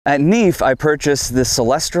At NEF, I purchased the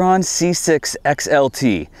Celestron C6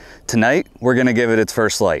 XLT. Tonight, we're gonna give it its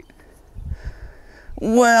first light.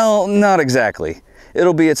 Well, not exactly.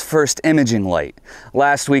 It'll be its first imaging light.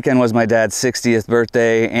 Last weekend was my dad's 60th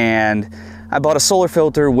birthday, and I bought a solar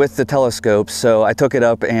filter with the telescope, so I took it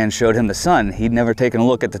up and showed him the sun. He'd never taken a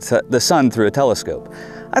look at the sun through a telescope.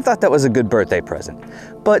 I thought that was a good birthday present.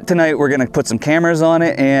 But tonight we're gonna put some cameras on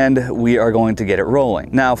it and we are going to get it rolling.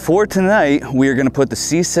 Now for tonight, we are gonna put the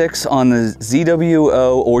C6 on the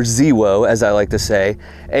ZWO, or ZWO as I like to say,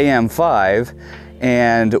 AM5,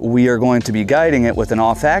 and we are going to be guiding it with an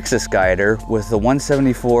off-axis guider with the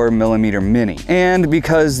 174mm mini. And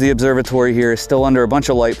because the observatory here is still under a bunch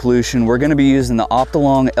of light pollution, we're gonna be using the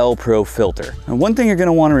Optilong L Pro filter. And one thing you're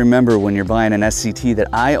gonna wanna remember when you're buying an SCT that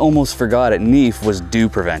I almost forgot at NEF was dew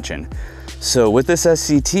prevention. So with this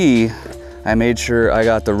SCT, I made sure I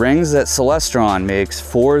got the rings that Celestron makes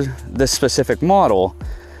for this specific model,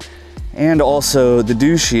 and also the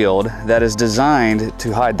dew shield that is designed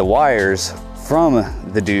to hide the wires from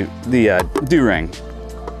the dew ring.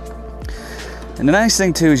 And the nice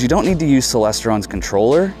thing too is you don't need to use Celestron's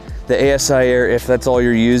controller. The ASI Air, if that's all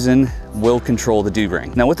you're using, will control the dew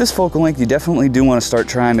ring. Now with this focal length, you definitely do want to start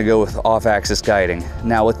trying to go with off-axis guiding.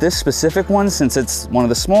 Now with this specific one, since it's one of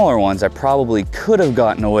the smaller ones, I probably could have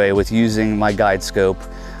gotten away with using my guide scope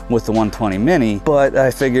with the 120 mini, but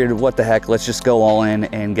I figured what the heck, let's just go all in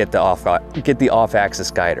and get the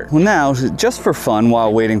off-axis guider. Well now, just for fun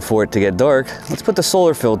while waiting for it to get dark, let's put the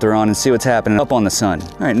solar filter on and see what's happening up on the sun.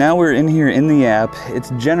 All right, now we're in here in the app. It's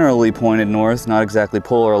generally pointed north, not exactly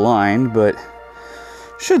polar aligned, but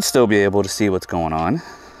should still be able to see what's going on.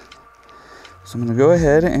 So I'm gonna go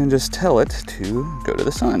ahead and just tell it to go to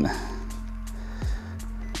the sun.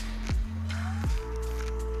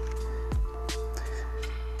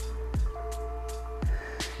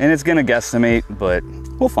 And it's gonna guesstimate, but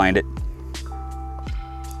we'll find it.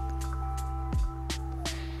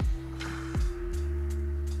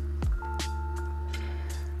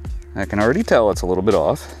 I can already tell it's a little bit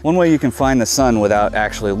off. One way you can find the sun without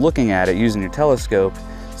actually looking at it using your telescope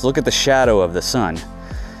is look at the shadow of the sun.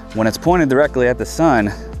 When it's pointed directly at the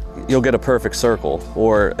sun, you'll get a perfect circle,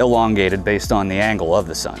 or elongated based on the angle of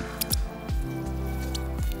the sun.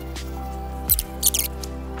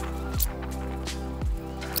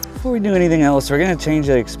 Before we do anything else, we're gonna change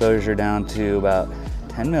the exposure down to about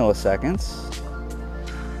 10 milliseconds.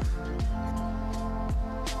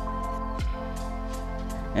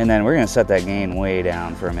 And then we're gonna set that gain way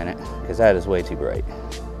down for a minute, because that is way too bright.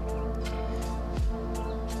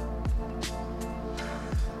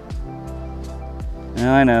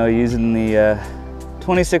 Now I know using the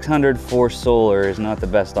 2600 for solar is not the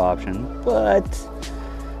best option, but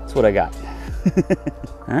it's what I got.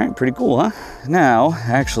 All right, pretty cool, huh? Now,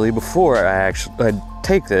 actually, before I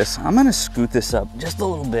take this, I'm gonna scoot this up just a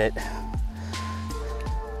little bit.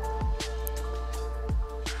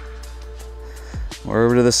 Or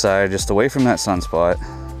over to the side, just away from that sunspot.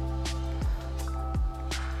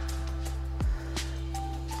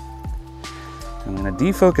 I'm gonna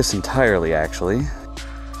defocus entirely, actually.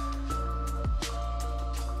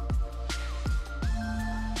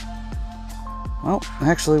 Well,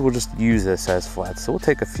 actually, we'll just use this as flats. So we'll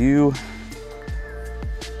take a few,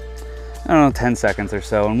 I don't know, 10 seconds or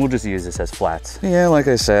so, and we'll just use this as flats. Yeah, like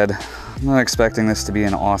I said, I'm not expecting this to be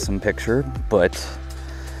an awesome picture, but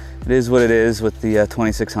it is what it is with the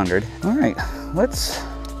 2600. All right, let's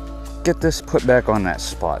get this put back on that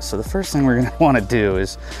spot. So the first thing we're gonna wanna do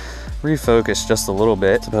is refocus just a little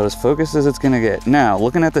bit. It's about as focused as it's gonna get. Now,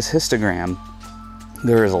 looking at this histogram,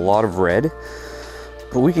 there is a lot of red,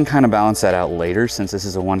 but we can kind of balance that out later since this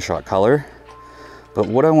is a one-shot color. But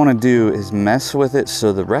what I want to do is mess with it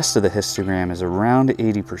so the rest of the histogram is around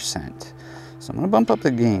 80%. So I'm going to bump up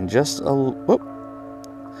the gain just a little, whoop,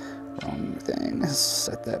 wrong thing,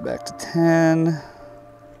 set that back to 10.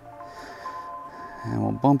 And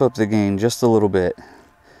we'll bump up the gain just a little bit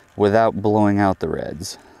without blowing out the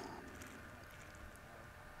reds.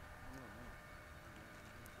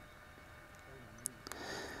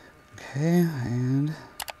 Okay, and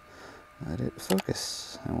let it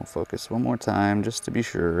focus. And we'll focus one more time just to be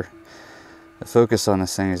sure. The focus on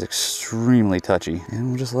this thing is extremely touchy, and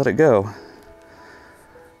we'll just let it go.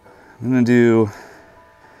 I'm gonna do,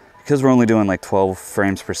 because we're only doing like 12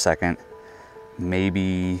 frames per second,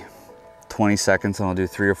 maybe 20 seconds, and I'll do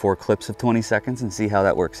 3 or 4 clips of 20 seconds and see how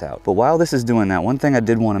that works out. But while this is doing that, one thing I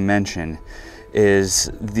did want to mention is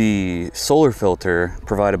the solar filter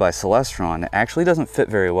provided by Celestron actually doesn't fit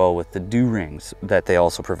very well with the dew rings that they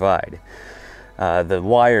also provide. The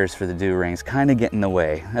wires for the dew rings kind of get in the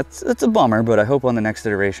way. That's a bummer, but I hope on the next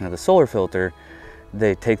iteration of the solar filter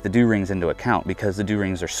they take the dew rings into account because the dew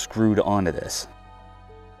rings are screwed onto this.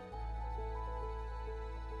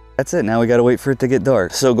 That's it, now we gotta wait for it to get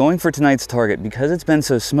dark. So going for tonight's target, because it's been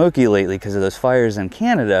so smoky lately because of those fires in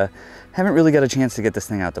Canada, haven't really got a chance to get this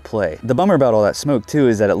thing out to play. The bummer about all that smoke too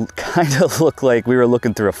is that it kind of looked like we were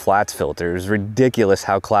looking through a flats filter. It was ridiculous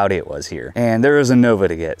how cloudy it was here. And there was a nova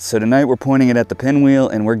to get. So tonight we're pointing it at the pinwheel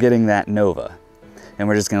and we're getting that nova. And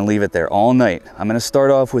we're just gonna leave it there all night. I'm gonna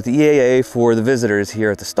start off with EAA for the visitors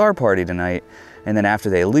here at the star party tonight. And then after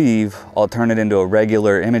they leave, I'll turn it into a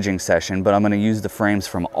regular imaging session, but I'm gonna use the frames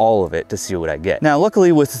from all of it to see what I get. Now,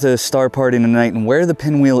 luckily with the star party tonight and where the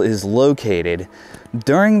pinwheel is located,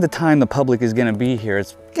 during the time the public is gonna be here,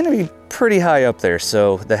 it's gonna be pretty high up there.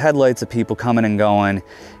 So the headlights of people coming and going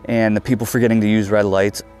and the people forgetting to use red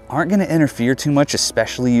lights aren't gonna interfere too much,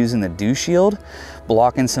 especially using the dew shield,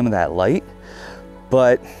 blocking some of that light.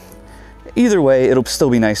 But either way, it'll still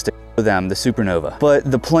be nice to show them the supernova. But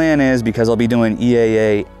the plan is, because I'll be doing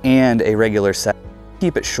EAA and a regular set,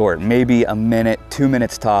 keep it short, maybe a minute, 2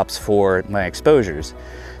 minutes tops for my exposures.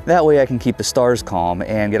 That way I can keep the stars calm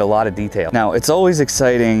and get a lot of detail. Now, it's always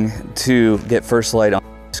exciting to get first light on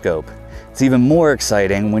the scope. It's even more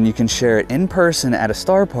exciting when you can share it in person at a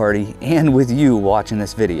star party and with you watching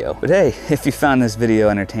this video. But hey, if you found this video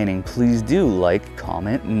entertaining, please do like,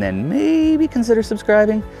 comment, and then maybe consider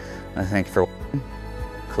subscribing. Thank you for watching.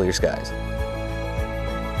 Clear skies.